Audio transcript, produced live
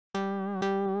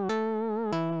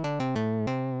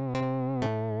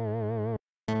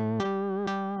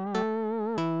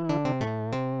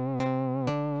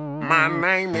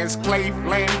name is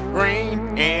Cleveland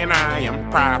Green, and I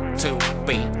am proud to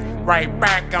be right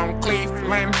back on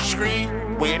Cleveland Street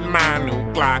with my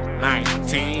new Glock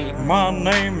 19. My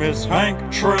name is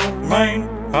Hank Trill, Maine.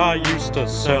 I used to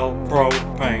sell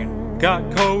propane.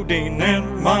 Got codeine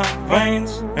in my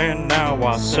veins, and now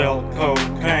I sell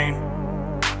cocaine.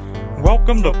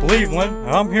 Welcome to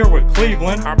Bleveland, I'm here with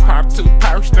Cleveland. I popped 2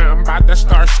 perks, now I'm about to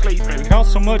start sleeping. Count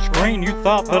so much green, you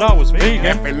thought that I was vegan.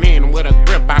 Effing in with a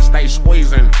grip, I stay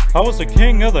squeezing. I was the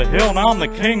king of the hill, now I'm the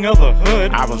king of the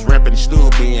hood. I was reppin' stool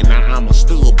being, now I'm a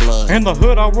stool blood. In the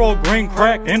hood, I roll green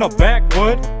crack in a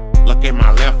backwood. Look at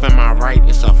my left and my right,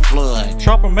 it's a flood.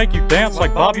 Chopper make you dance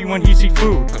like Bobby when he see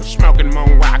food. I'm smoking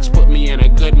moon rocks, put me in a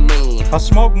good mood. I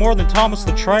smoke more than Thomas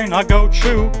the Train, I go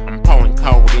chew. I'm pulling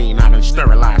codeine, I done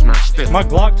sterilized my stick. My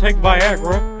Glock take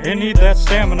Viagra, it need that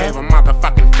stamina. Gave a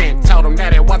motherfucking fin, told him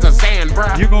that it was a Zan,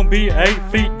 bruh. You gon' be 8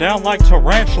 feet down like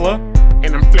tarantula.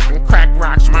 And I'm flipping crack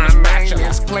rocks, my name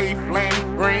is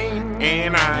Cleveland Green,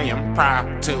 and I am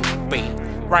proud to be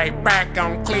right back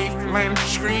on Cleveland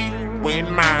Street with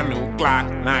my new Glock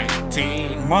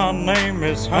 19. My name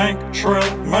is Hank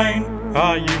Trill, Maine.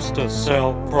 I used to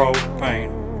sell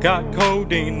propane. Got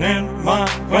codeine in my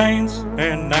veins,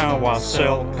 and now I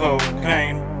sell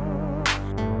cocaine.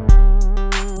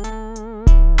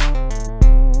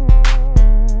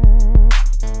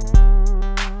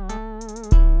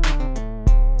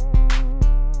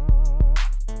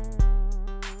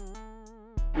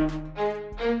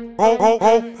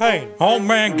 Propane. Oh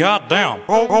man, goddamn.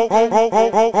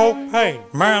 Propane.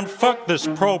 Man, fuck this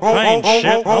propane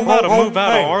shit. I'm about to move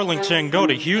out of Arlington, go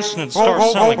to Houston and start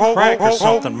selling crack or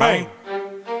something, man.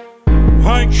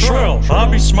 Hank Trill, I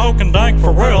be smoking dank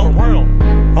for real.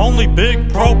 Only big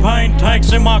propane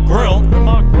tanks in my grill.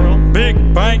 Big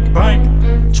bank,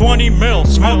 20 mil.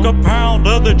 Smoke a pound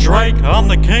of the Drake. I'm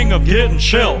the king of getting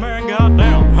chill. Man,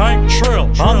 goddamn. Hank Trill,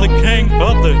 I'm the king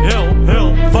of the hill.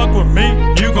 Fuck with me,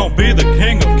 you gon' be the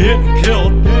king of getting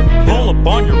killed. Pull up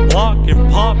on your block and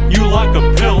pop you like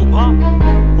a pill.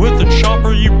 With a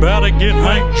chopper, you better get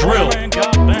Hank drilled. Man,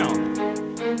 goddamn.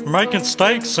 Making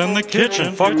steaks in the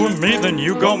kitchen. Fuck with me, then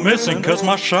you go missing. Cause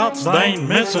my shots, they ain't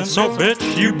missing. So bitch,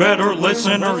 you better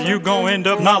listen or you gon' end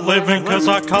up not living. Cause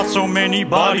I caught so many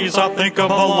bodies, I think I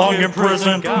belong in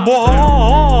prison. Boss,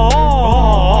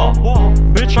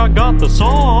 bitch, I got the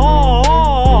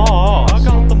sauce.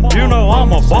 You know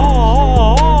I'm a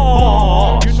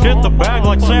boss. Get the bag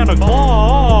like Santa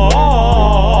Claus.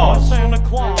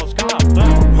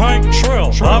 Hank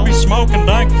Trill, I be smoking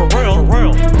dank for real.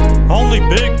 Only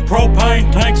big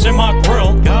propane tanks in my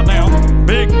grill. Goddamn,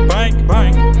 big bank,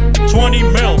 20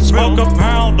 mil. Smoke a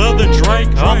pound of the Drake.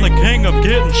 I'm the king of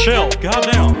getting chill.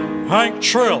 Goddamn, Hank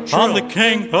Trill, I'm the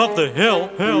king of the hill.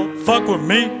 Fuck with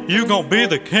me, you gon' be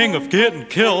the king of getting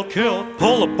killed.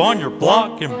 Pull up on your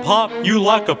block and pop you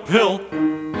like a pill.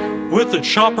 With a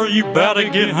chopper, you better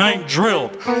get Hank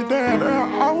drilled. Hey Dad,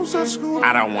 I was at school.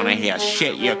 I don't wanna hear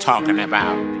shit you're talking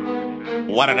about.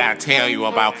 What did I tell you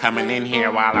about coming in here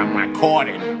while I'm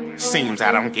recording? Seems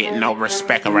I don't get no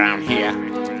respect around here.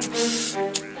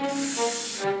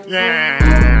 Yeah,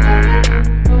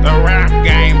 the rap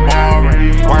game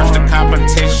boring. Worst the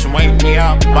competition, wake me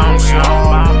up, I'm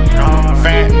snoring.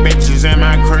 Fat bitches in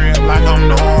my crib like I'm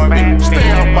Norman.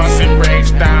 Still busting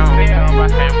bricks down.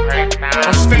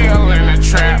 I'm still in the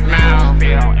trap now.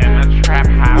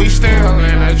 We still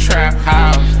in the trap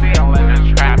house.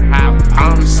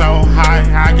 I'm so high,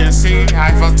 I can see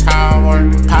Eiffel Tower.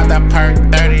 Pop the perk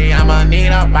 30, I'ma need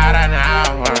about an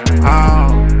hour.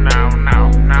 Oh, no.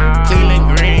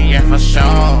 Cleveland Green, yeah, for sure.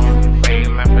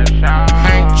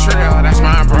 Hank Trill, that's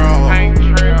my bro.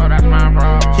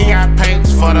 He got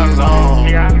paints for the low.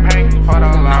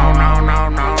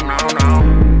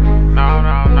 No.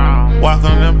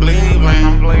 Welcome to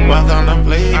Bleveland. Welcome to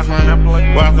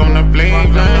Bleveland. Welcome to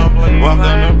Bleveland.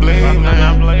 Welcome to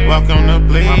Bleveland. Welcome to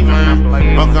Bleveland.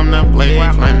 Welcome to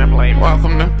Bleveland.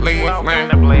 Welcome to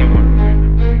Bleveland.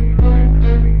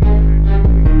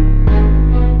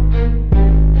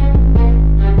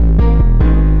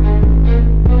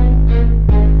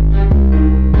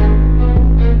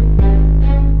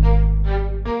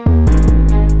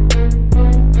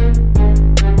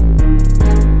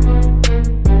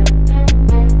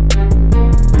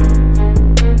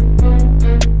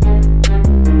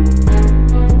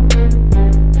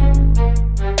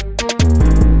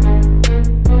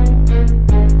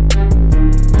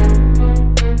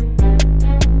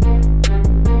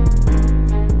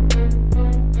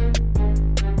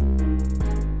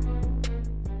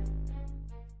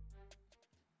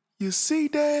 You see,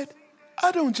 Dad?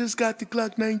 I don't just got the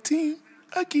Glock 19.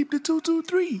 I keep the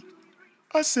 223.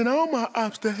 I sent all my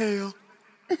ops to hell.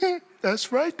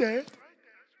 That's right, Dad.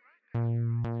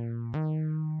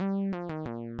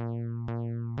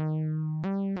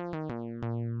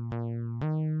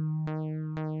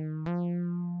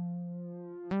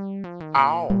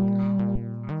 Ow.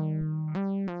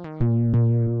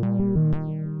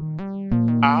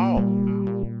 Ow.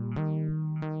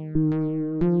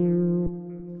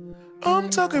 I'm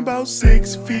talking about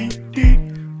 6 feet deep.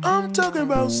 I'm talking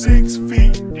about 6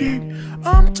 feet deep.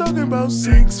 I'm talking about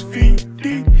 6 feet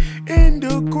deep in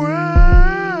the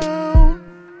ground.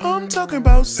 I'm talking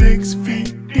about 6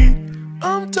 feet deep.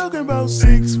 I'm talking about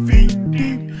 6 feet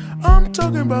deep. I'm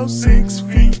talking about 6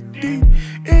 feet deep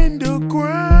in the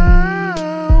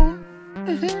ground.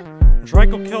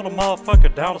 Draco killed a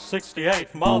motherfucker down to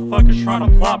 68th. Motherfuckers trying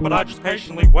to plot, but I just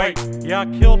patiently wait. Yeah, I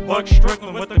killed Buck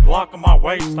Strickland with the Glock on my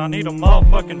waist. I need a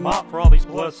motherfucking mop for all these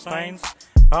blood stains.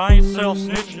 I ain't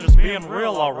self-snitching, just being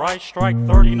real, alright. Strike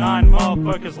 39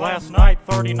 motherfuckers last night,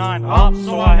 39 ops,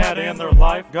 so I had to end their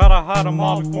life. Gotta hide them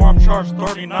all before I'm charged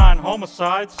 39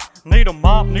 homicides. Need a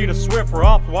mop, need a Swiffer,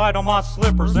 off-white on my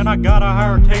slippers. And I gotta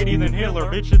hire Katie than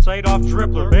Hitler, bitch, it's Adolf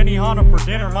Drippler. Benny Hanna for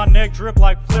dinner, my neck drip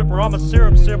like Flipper. I'm a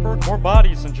syrup sipper, more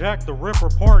bodies than Jack the Ripper.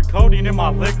 Pouring codeine in my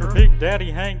liquor, Big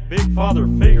Daddy Hank, Big Father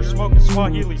Figure. Smoking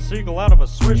Swahili Seagull out of a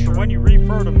swisher. When you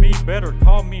refer to me, better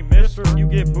call me mister. You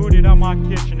get booted out my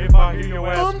kitchen if I hear your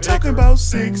ass I'm bigger. talking about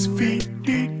 6 feet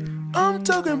deep. I'm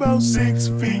talking about 6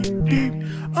 feet deep.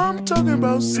 I'm talking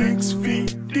about 6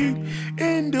 feet deep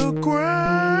in the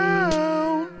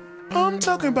ground. I'm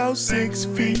talking about 6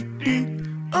 feet deep.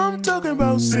 I'm talking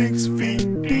about 6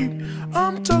 feet deep.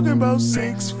 I'm talking about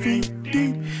 6 feet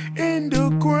deep in the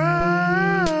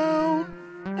ground.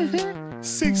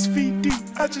 6 feet deep,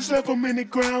 I just left him in the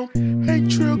ground. Hey,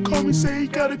 Trill called me, say he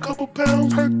got a couple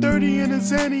pounds. Perk 30 in a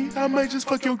Zanny, I might just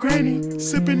fuck your granny.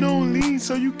 Sipping on lean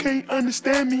so you can't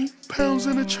understand me. Pounds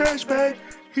in a trash bag,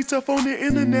 he tough on the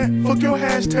internet, fuck your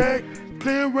hashtag.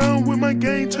 Play around with my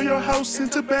game, turn your house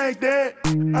into Baghdad.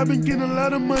 I've been getting a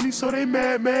lot of money, so they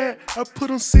mad. I put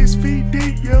on 6 feet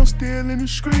deep, yeah, I'm still in the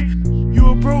street. You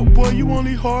a broke boy, you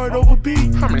only hard over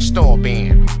beat. How many store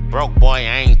been? Broke boy,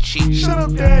 I ain't cheap. Shut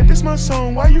up, Dad, this my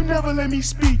song, why you never let me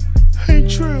speak? Hey,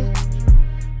 Trill,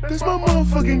 this my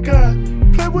motherfucking guy.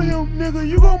 Play with him, nigga,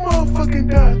 you gon' motherfucking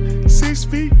die. 6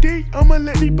 feet deep, I'ma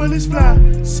let these bullets fly.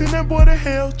 Send that boy to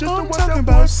hell, just to watch that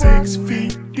boy 6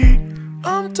 feet deep.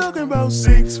 I'm talking about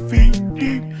 6 feet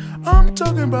deep. I'm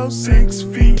talking about 6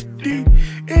 feet deep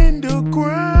in the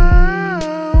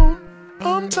ground.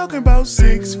 I'm talking about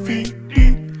 6 feet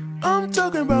deep. I'm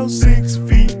talking about 6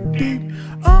 feet deep.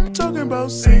 I'm talking about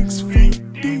 6 feet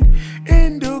deep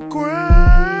in the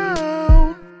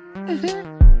ground.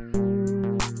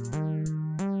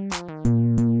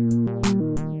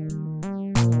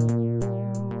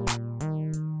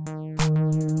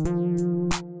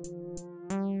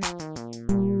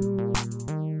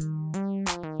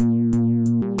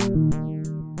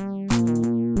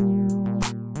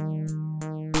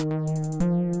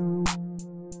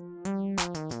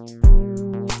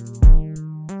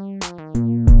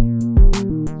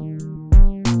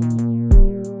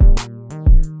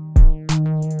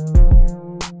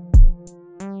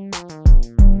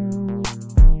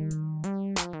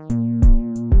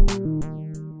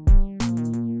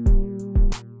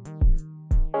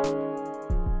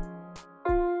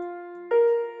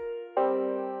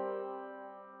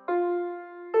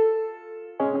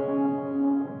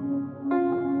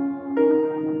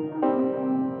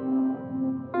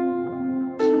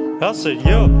 I said,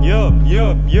 yup,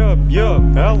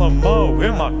 Alamo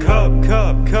in my cup. In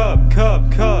my cup.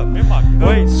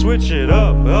 Wait, switch it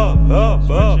up.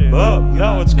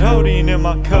 Now it's codeine in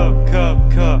my cup.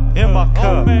 In my cup.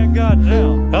 Oh man,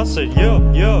 goddamn. I said, yup,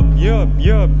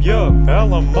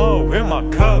 Alamo in my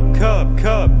cup. In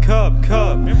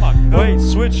my cup. Wait,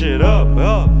 switch it up.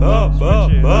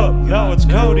 Now it's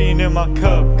codeine in my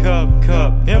cup.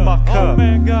 In my cup. Oh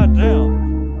man, goddamn.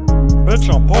 Bitch,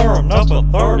 I'm pouring up a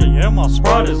 30 and my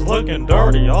Sprite is looking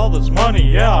dirty. All this money,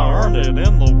 yeah, I earned it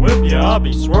in the whip, yeah, I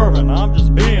be swerving. I'm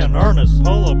just being earnest.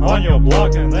 Pull up on your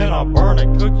block and then I burn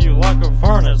it. Cook you like a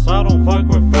furnace. I don't fuck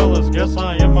with fellas, guess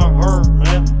I am a hurt,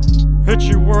 man. Hit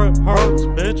you where it hurts,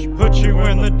 bitch. Put you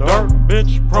in the dirt,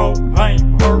 bitch.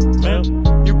 Propane permit.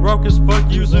 You broke as fuck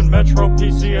using Metro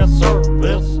PCS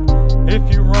service.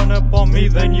 If you run up on me,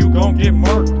 then you gon' get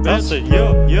murked, bitch. I said,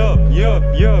 yup,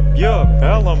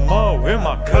 Alamo in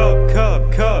my cup. In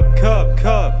my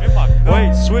cup.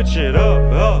 Wait, switch it up.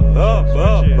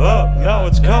 Now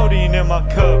it's codeine in my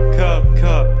cup.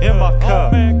 In my cup.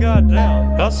 Oh man,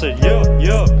 goddamn. I said, yup,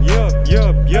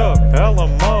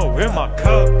 Alamo in my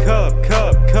cup.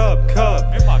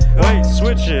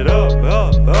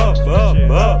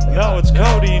 it's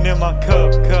codeine in my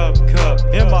cup,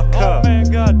 in my cup. Oh man,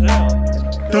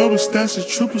 goddamn. Double stacks and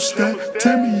triple stack.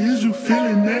 Tell me, is you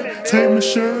feeling that? Take my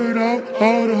shirt off,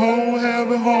 all the hoes have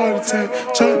a heart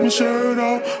attack. Take my shirt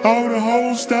off, all the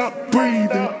hoes stop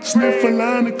breathing. Sniff a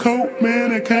line of coke,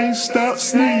 man, I can't stop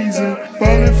sneezing.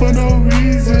 Ballin' for no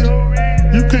reason.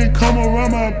 You can't come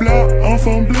around my block, I'm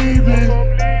from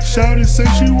Bleveland. Shawty say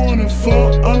she wanna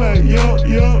fuck, I'm like, yup,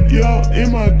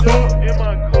 in my cup.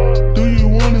 Do you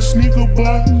want a sneaker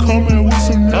bar? Coming with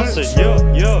some nuts. I said,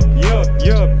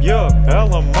 yup,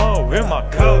 Alamo in my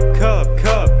cup. In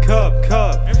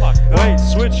my cup. Wait,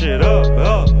 switch it up.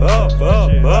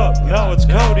 Now it's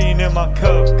codeine in my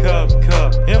cup,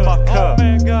 in my cup. Oh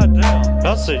man, goddamn.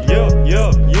 I said, yup,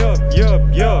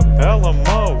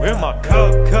 Alamo in my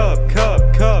cup. In my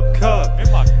cup.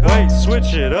 Wait,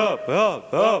 switch it up.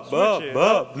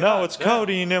 Now it's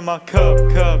codeine in my cup,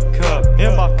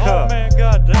 in my cup. Oh man,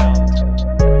 goddamn.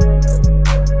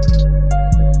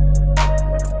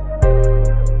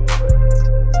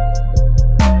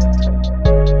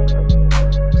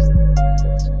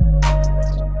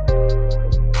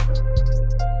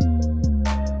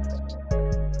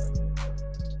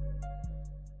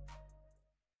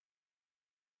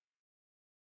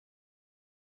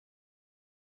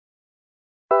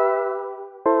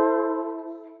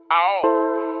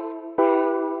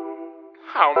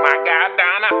 Oh my God,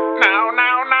 Donna, no.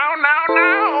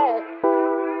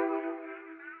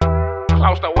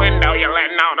 Close the window, you're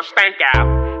letting all the stink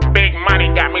out. Big money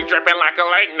got me dripping like a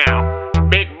lake now.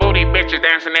 Big booty bitches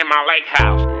dancing in my lake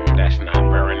house. That's not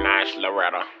very nice,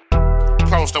 Loretta.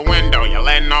 Close the window, you're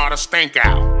letting all the stink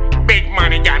out. Big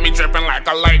money got me dripping like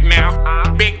a lake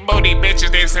now. Big booty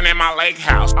bitches dancing in my lake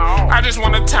house. I just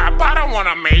wanna top, I don't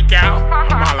wanna make out.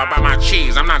 I'm all about my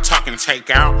cheese, I'm not talking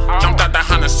takeout. Jumped out the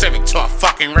Honda Civic to a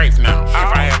fucking Wraith now. If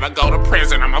I ever go to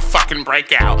prison, I'ma fucking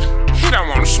break out. He don't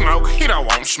want smoke, he don't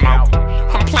want smoke.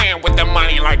 I'm playing with the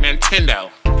money like Nintendo.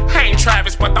 I ain't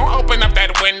Travis, but don't open up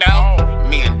that window.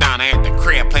 Me and Donna at the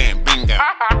crib playing bingo.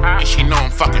 And she know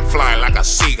I'm fucking fly like a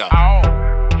seagull.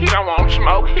 He don't want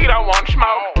smoke, he don't want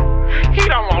smoke. He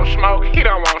don't want smoke, he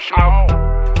don't want smoke.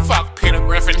 Fuck Peter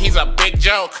Griffin, he's a big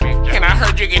joke. And I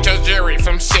heard you get your jewelry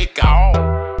from Sicko.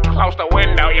 Close the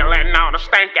window, you're letting all the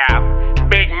stink out.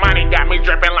 Big money got me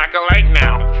dripping like a lake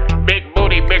now. Big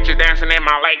booty bitches dancing in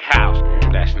my lake house.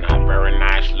 That's not very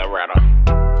nice, Loretta.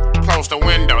 Close the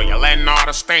window, you're letting all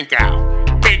the stink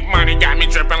out. Big money got me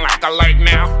dripping like a lake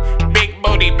now. Big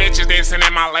booty bitches dancing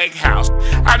in my lake house.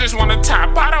 I just wanna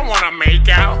top, I don't wanna make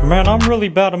out. Man, I'm really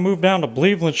about to move down to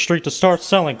Bleveland Street to start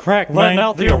selling crack, letting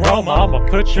out the aroma. I'ma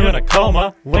put you in a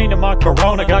coma. Lean in my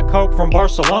Corona, got coke from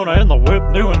Barcelona in the whip,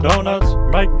 doing donuts.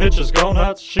 Make bitches go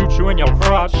nuts, shoot you in your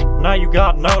crotch. Now you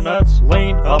got no nuts.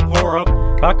 Lean up, pour up.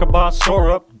 I could buy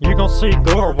store up. You gon' see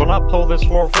gore when I pull this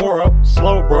 4-4 up.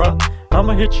 Slow, bruh.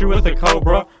 I'ma hit you with a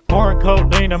cobra. Pouring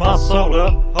codeine in my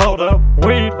soda. Hold up,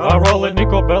 weed, I roll it.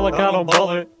 Nico Bellic, I don't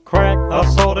bullet. Crack, I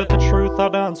sold it. The truth, I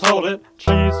done told it.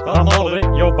 Cheese, I mold it.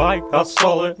 Your bike, I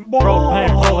stole it.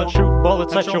 Propane bullet, shoot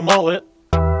bullets at your mullet.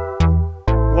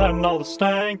 Letting all the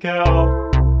stank out.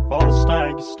 All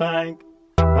the stank.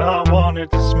 I want it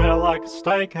to smell like a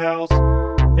steakhouse.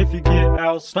 If you get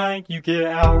out stank, you get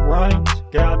out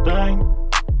ranked. God dang.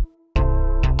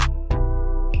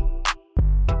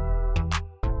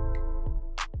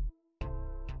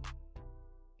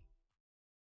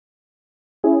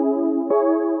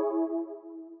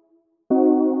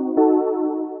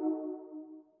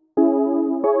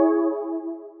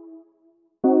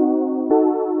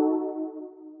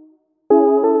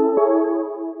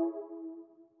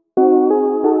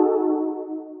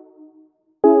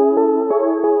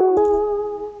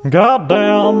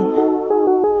 Goddamn,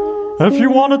 if you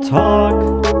wanna talk,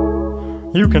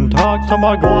 you can talk to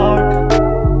my Glock.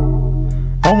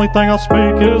 Only thing I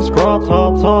speak is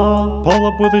gra-ta-ta. Pull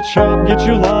up with a chop, get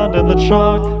you lined in the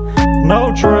chalk.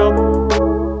 No drip,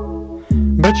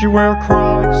 but you wear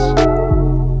Crocs.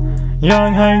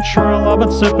 Young Hank Trill, I've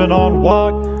been sipping on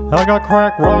wok. I got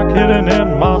crack rock hidden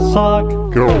in my sock.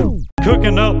 Go.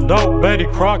 Cooking up dope, Betty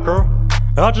Crocker.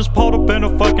 I just pulled up in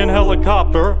a fucking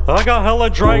helicopter. I got hella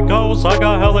Dracos, I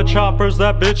got hella choppers.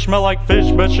 That bitch smell like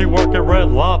fish, bet she work at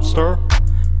Red Lobster.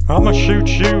 I'ma shoot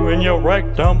you in your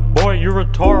rectum. Boy, you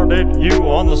retarded, you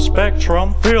on the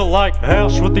spectrum. Feel like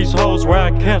Ash with these hoes where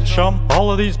I catch them.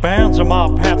 All of these bands in my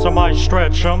pants, I might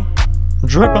stretch them.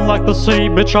 Dripping like the sea,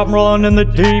 bitch, I'm rolling in the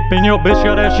deep. And your bitch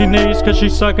got ashy knees, cause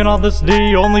she's sucking on this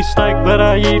D. Only steak that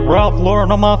I eat, Ralph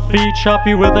Lauren on my feet. Chop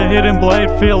you with a hidden blade,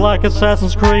 feel like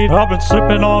Assassin's Creed. I've been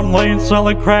sipping on lean,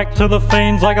 selling crack to the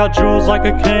fiends. I got jewels like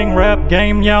a king, rap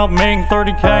game, Yao Ming.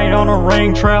 30K on a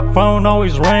ring, trap phone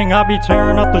always ring. I be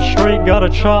tearing up the street, got a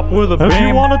chop with a beam. If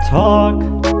you wanna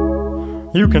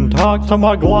talk, you can talk to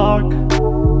my Glock.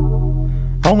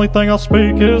 Only thing I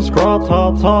speak is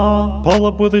gra-ta-ta. Pull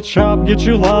up with a chop, get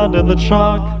you lined in the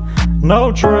chalk.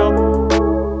 No drip,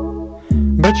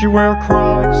 bitch you wear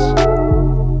Crocs.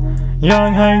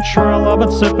 Young Hank Trill, I've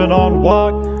been sipping on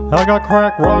walk. I got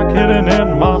crack rock hidden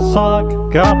in my sock.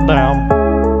 Goddamn.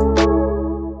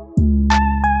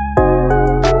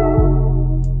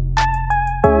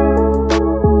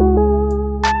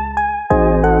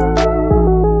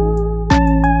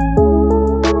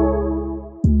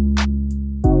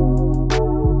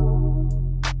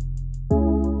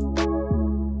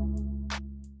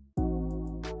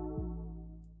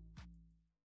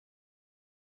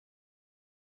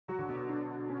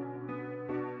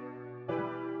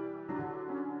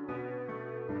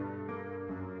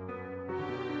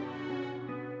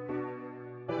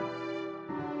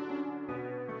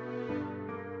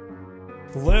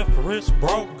 Left wrist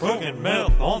broke, cooking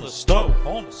meth on the stove.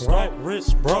 Right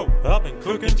wrist broke, I've been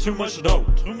cooking too much dope.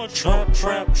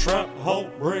 Trap,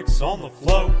 hold bricks on the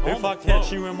floor. If I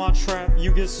catch you in my trap,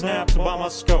 you get snapped by my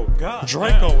scope.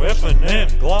 Draco, F&N,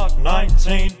 Glock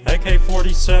 19,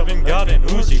 AK-47, got an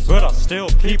Uzi, but I still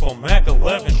keep a Mac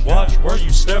 11. Watch where you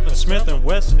steppin', Smith &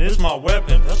 Wesson is my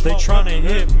weapon. They tryna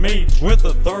hit me with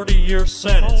a 30-year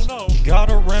sentence.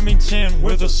 Got a Remington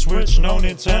with a switch, no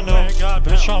Nintendo.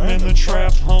 Bitch, I'm in the trap.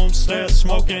 Homestead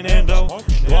smoking endo.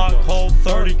 Glock hold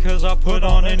 30 cause I put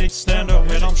on an extendo.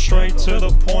 And I'm straight to the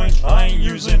point, I ain't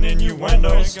using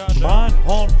innuendos. Mine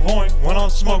on point when I'm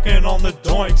smoking on the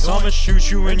doinks. I'ma shoot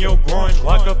you in your groin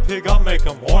like a pig, I make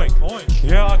 'em oink.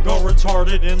 Yeah, I go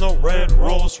retarded in the red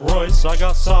Rolls Royce. I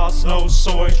got sauce, no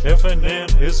soy, F&N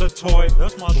is a toy.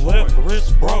 Left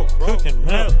wrist broke, cooking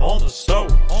meth on the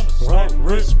stove. Right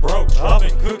wrist broke, I've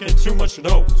been cooking too much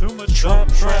dope.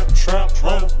 Trap,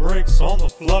 hold bricks on the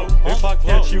flow. If I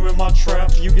catch you in my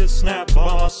trap, you get snapped by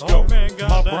my scope.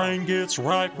 My brain gets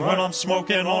ripe when I'm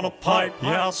smoking on a pipe.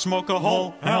 Yeah, I'll smoke a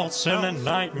whole ounce in a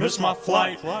night, miss my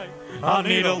flight. I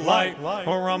need a light,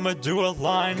 or I'ma do a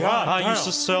line. I used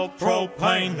to sell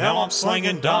propane, now I'm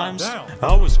slinging dimes.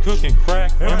 I was cooking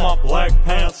crack in my black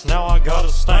pants, now I got a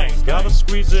stain. Gotta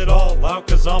squeeze it all out,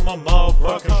 cause I'm a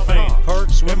motherfucking fiend.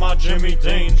 Perks with my Jimmy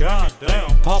Dean,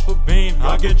 goddamn. Pop a bean,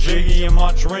 I get jiggy in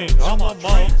my dreams. And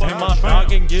my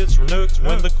noggin gets nooked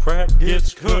when the crack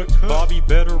gets cooked. Bobby,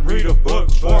 better read a book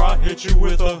before I hit you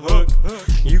with a hook.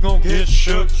 You gon' get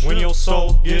shook when your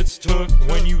soul gets took.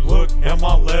 When you look at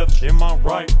my left, in my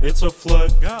right, it's a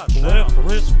flood. Left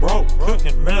wrist broke,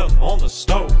 cooking meth on the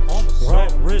stove.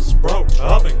 Right wrist broke,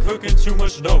 I've been cooking too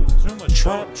much dope.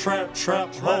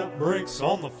 Trap, hold bricks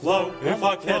on the flow. If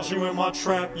I catch you in my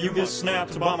trap, you get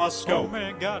snapped by my scope. Oh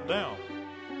man, goddamn.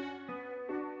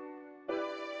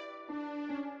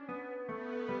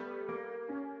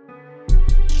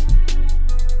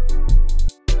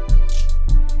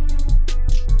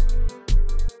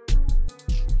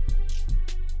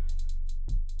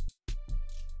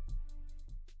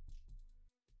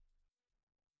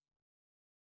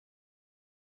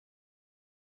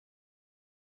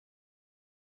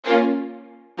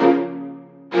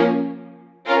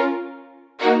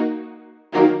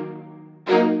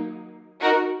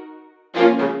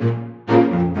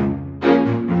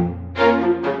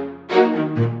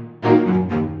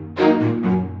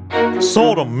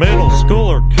 Sold a middle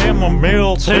schooler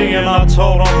chamomile tea and I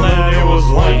told him that it was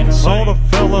lean. Sold a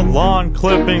fella lawn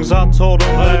clippings, I told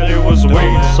him that it was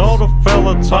weed. Sold a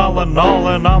fella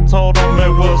Tylenol and I told him it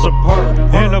was a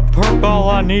perk. And a perk all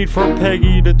I need for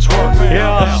Peggy to twerk.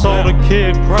 Yeah, I sold a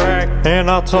kid crack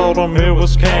and I told him it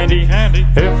was candy.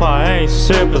 If I ain't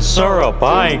sipping syrup,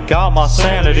 I ain't got my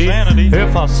sanity.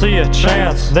 If I see a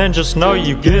chance, then just know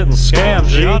you getting scammed,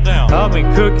 G. I've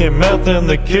been cooking meth in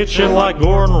the kitchen like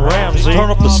Gordon Ramsay.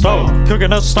 Turn up the stove,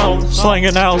 cooking a stone,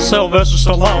 slinging out Sylvester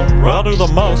Stallone. I do the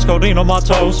most, codeine on my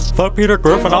toes. Fuck Peter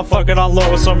Griffin, I'm fucking on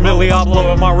Lois. A milli, I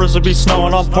blow it, my wrist would be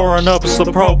snowing. I'm pouring up, it's the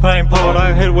propane poet.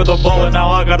 I hit with a bullet, now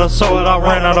I gotta sew it. I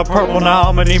ran out of purple, now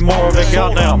I'ma need more of it.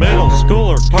 Goddamn middle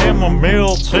schooler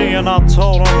chamomile tea and I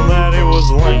told him that it was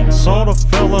lean. Sold a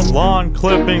fella lawn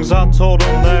clippings, I told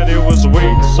him that it was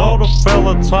weed. Sold a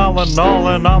fella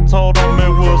Tylenol and I told him it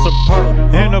was a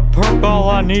perk. And a perk all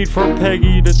I need for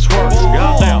Peggy to twerk.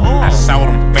 Goddamn. I saw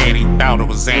them fatty, thought it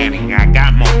was Annie. I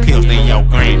got more pills than your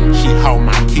granny. She hold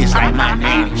my kids like my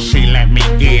nanny. She let me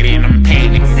get in them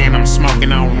panties. And I'm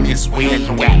smoking on this weed.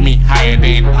 Got me higher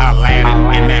than Aladdin.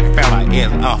 And that fella is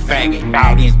a faggot.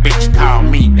 All these bitches call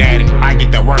me daddy. I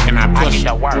get to work and I push it.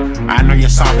 I know you're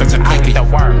soft as a cookie.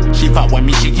 She fuck with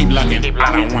me, she keep looking.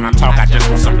 I don't wanna talk, I just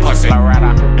want some pussy.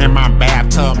 In my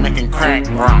bathtub making crack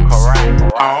rocks.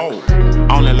 Oh,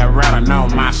 only Loretta know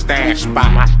my stash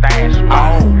spot.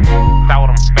 Oh, thought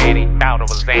I'm fatty, thought it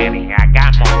was Annie. I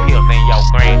got more pills than your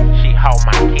granny. She hold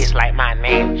my kids like my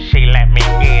nanny. She let me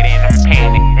get in them pants.